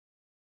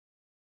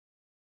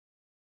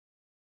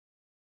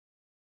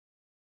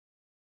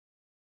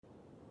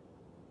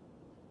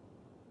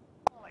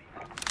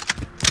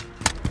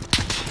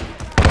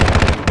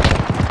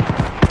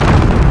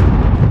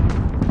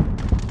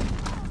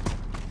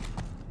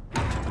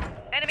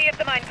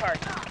the minecart.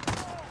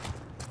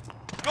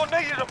 You're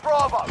needed at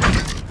Bravo.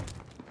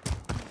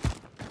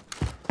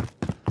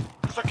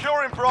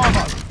 Securing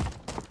Bravo.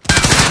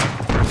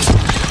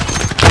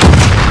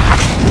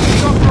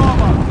 Got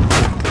Bravo.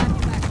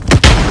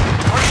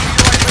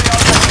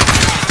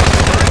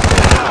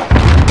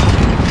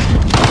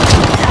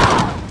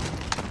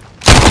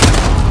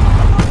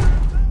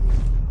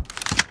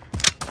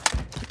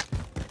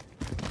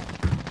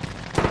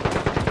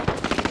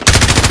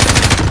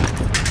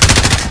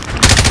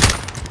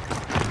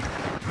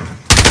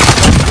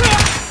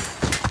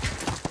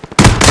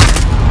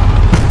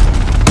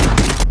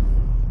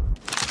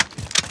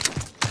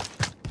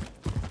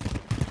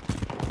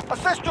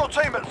 Assist your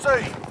team at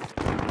sea.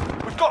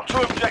 We've got two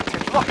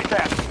objectives. Lock it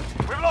down.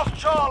 We've lost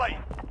Charlie.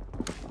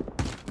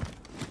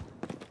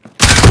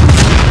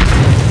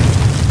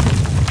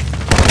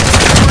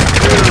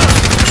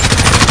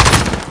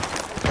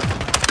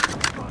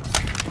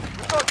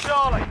 We've got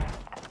Charlie.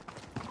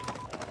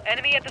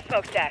 Enemy at the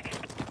smokestack.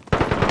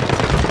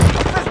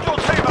 Assist your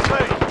team at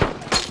sea.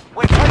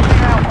 We're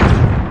taking Alpha.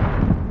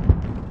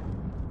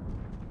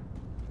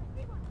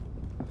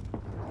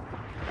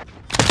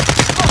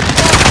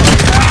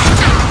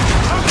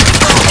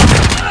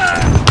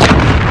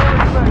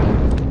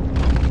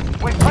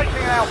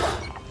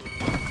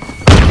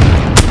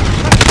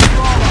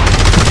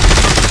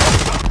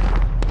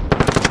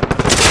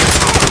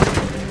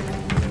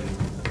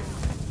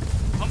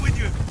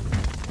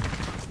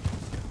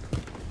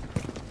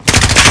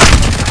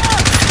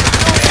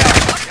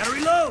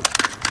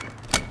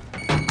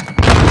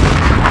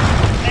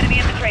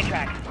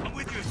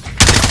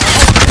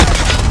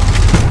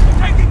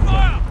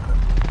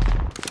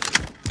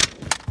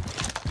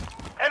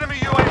 Enemy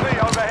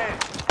UAV overhead.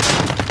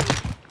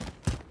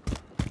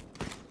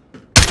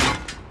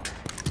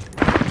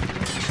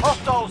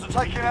 Hostiles are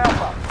taking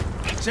Alpha.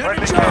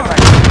 Friendly care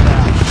package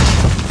down.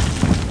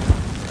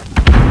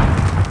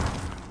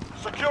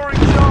 Securing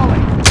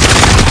Charlie.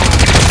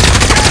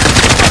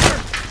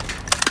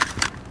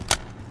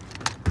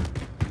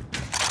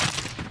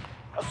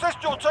 Assist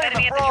your team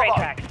Enemy at at the Bravo. train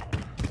tracks.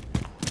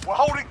 We're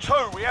holding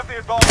two. We have the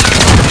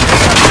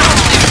advantage.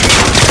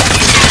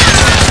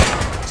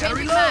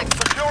 Securing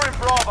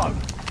Bravo.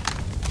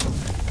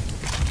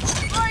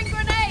 Throwing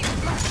grenade!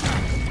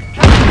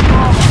 Captain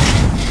Bravo.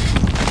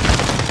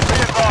 Be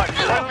advised,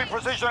 friendly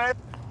precision air.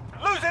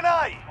 Losing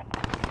A.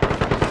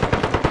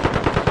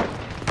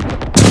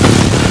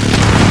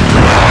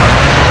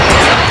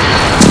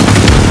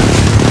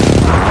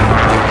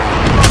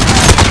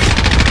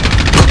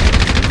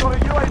 We've got a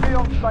UAV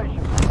on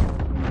station.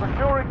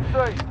 Securing C.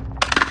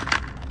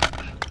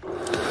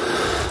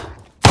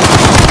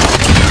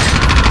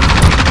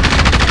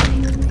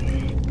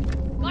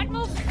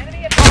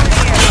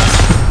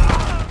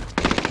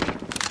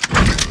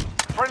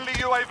 Friendly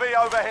UAV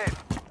overhead.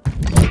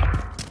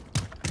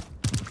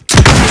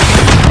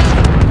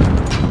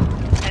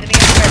 Enemy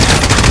at the train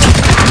tracks.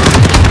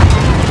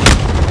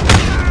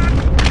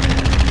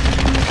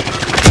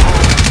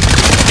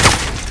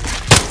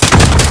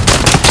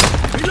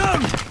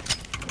 Reload!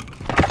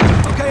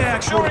 Okay,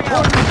 actual. Securing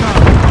Report Alpha. to come.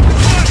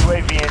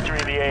 UAV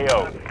entering the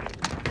AO.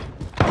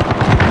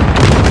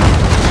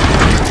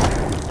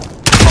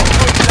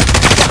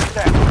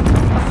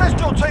 Assist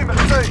your team at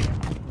C.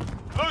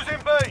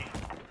 Losing B.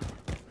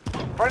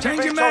 Friendly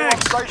Changing VTOL on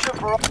mags. station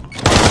for...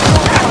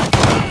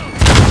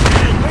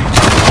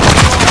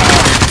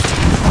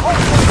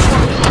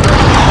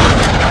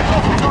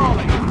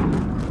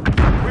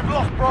 We've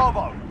lost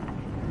Bravo.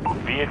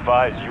 Be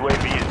advised,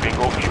 UAV is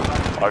bingo fuel.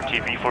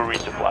 RTB for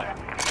resupply.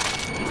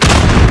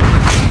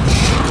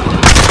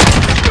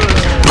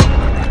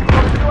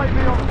 UAV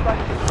on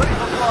station, ready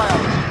for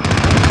flyout.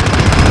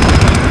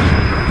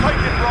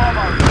 Taking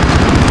Bravo.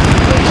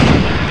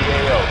 The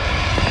AO.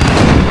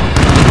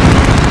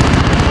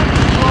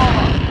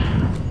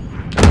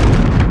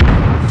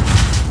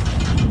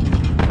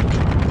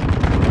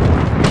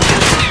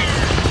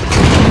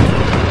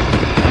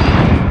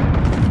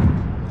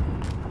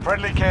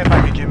 Friendly care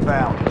package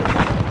inbound. He's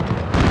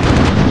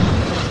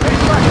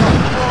back up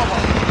to Bravo.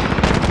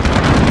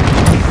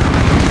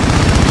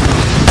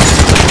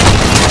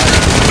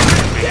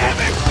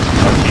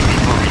 RTB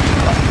for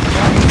resupply.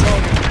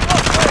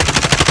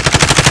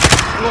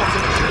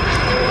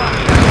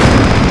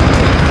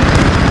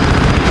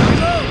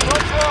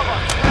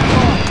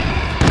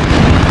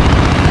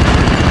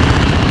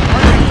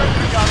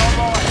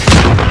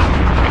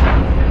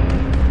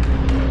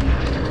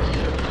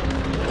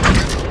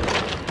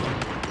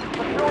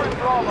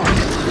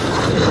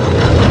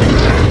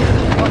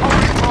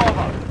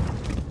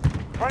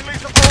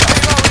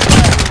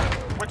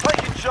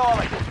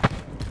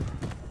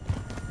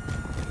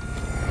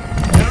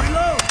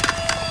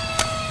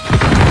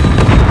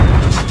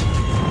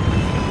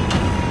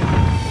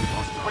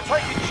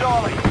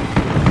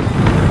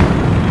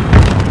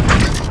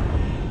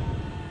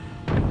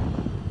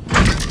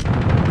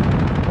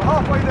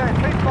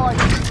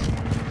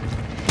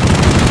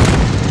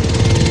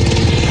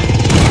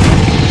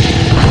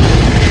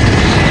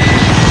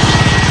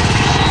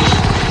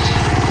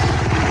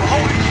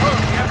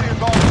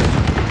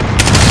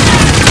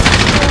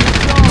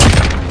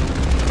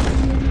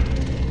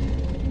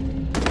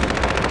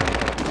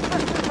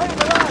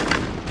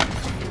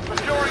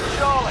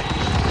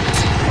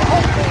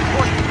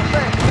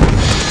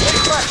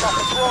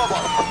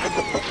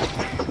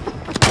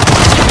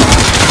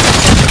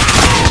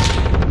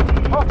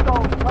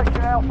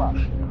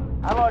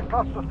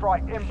 cluster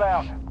strike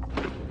inbound.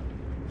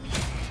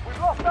 We've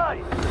lost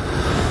A.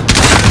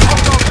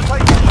 Hostiles are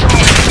taking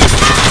charge.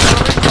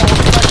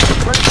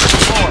 Ready to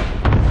deploy.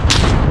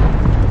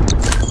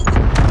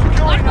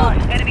 Securing A.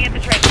 Enemy at the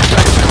train.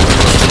 Charlie.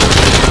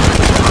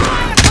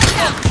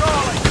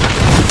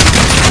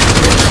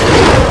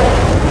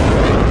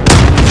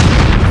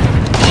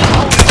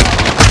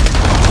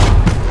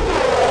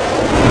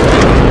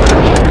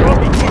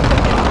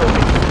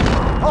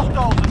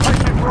 Hostiles are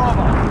taking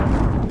Bravo.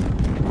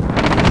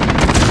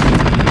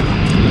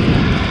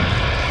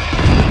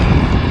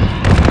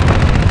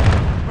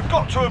 We've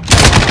got to obtain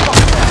the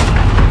cluster.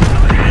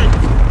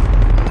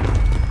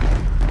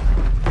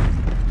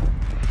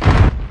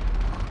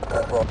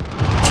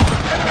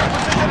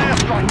 Precision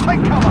airstrike,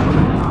 take cover!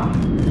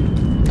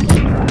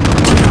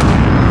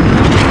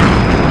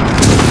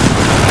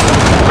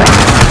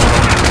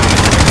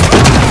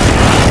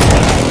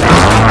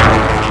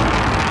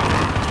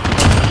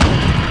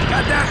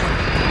 Got that one.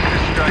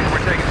 Strike,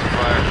 we're taking some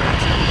fire.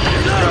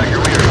 Striker,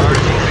 we are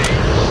RTB.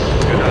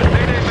 Good night.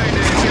 Mayday,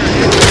 mayday,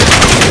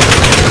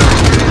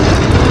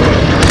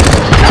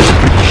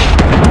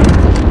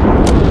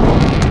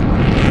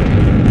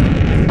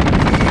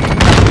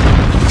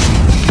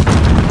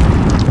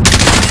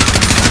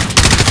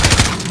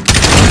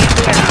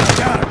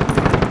 Got him.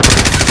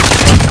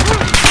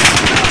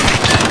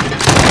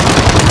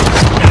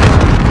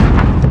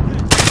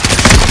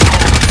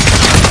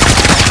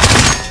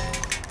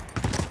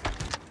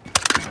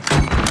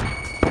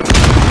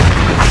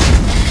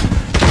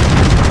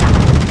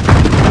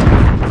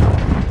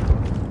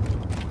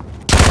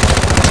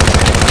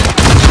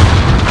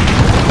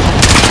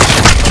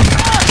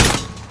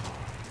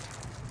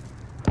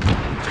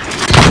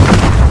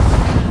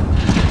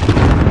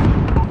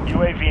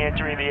 UAV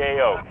entering the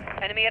AO.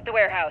 Enemy at the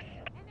warehouse.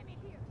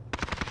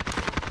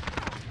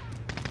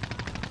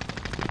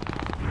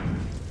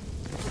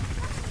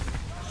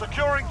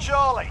 Securing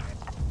Charlie.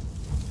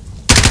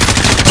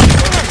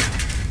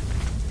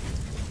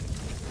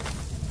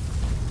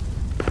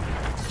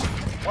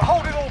 We're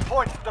holding all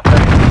points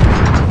defended.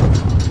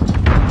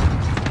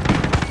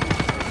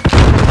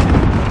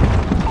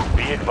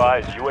 Be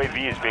advised,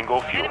 UAV is bingo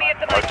fuel. Enemy at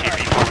the mine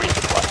RTB for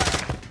resupply.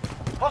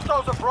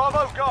 Hostiles at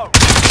Bravo, go!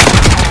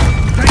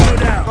 Tango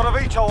down. Got a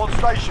VTOL on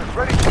station,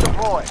 ready to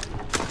deploy.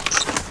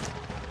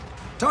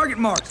 Target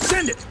marked.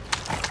 Send it.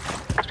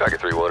 Striker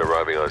 3-1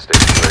 arriving on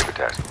station, ready for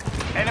task.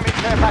 Enemy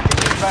care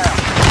package inbound.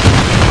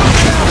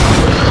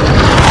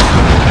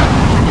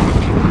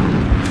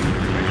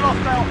 We've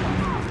lost Alpha.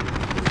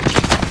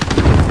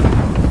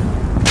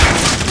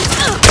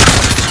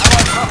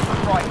 Allied cluster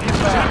strike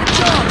inbound.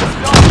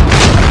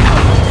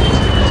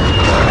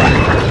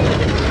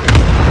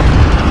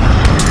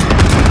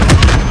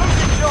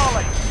 Losing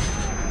Charlie.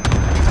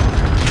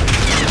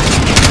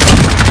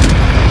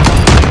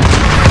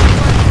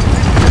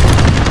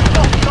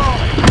 Lost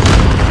Charlie.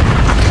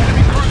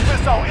 Enemy cruise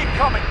missile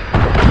incoming.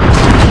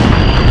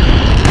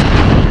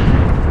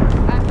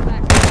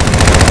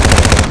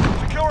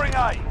 Securing A.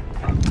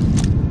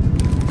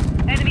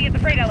 Enemy at the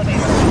freight elevator.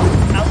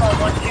 Outlaw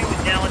 1-2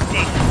 is now on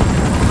station.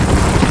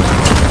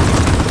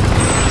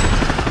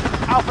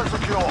 Alpha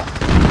secure.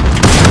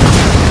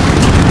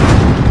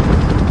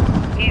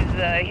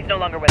 He's no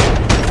longer with us.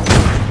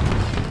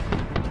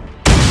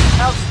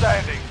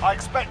 Outstanding. I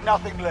expect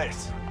nothing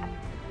less.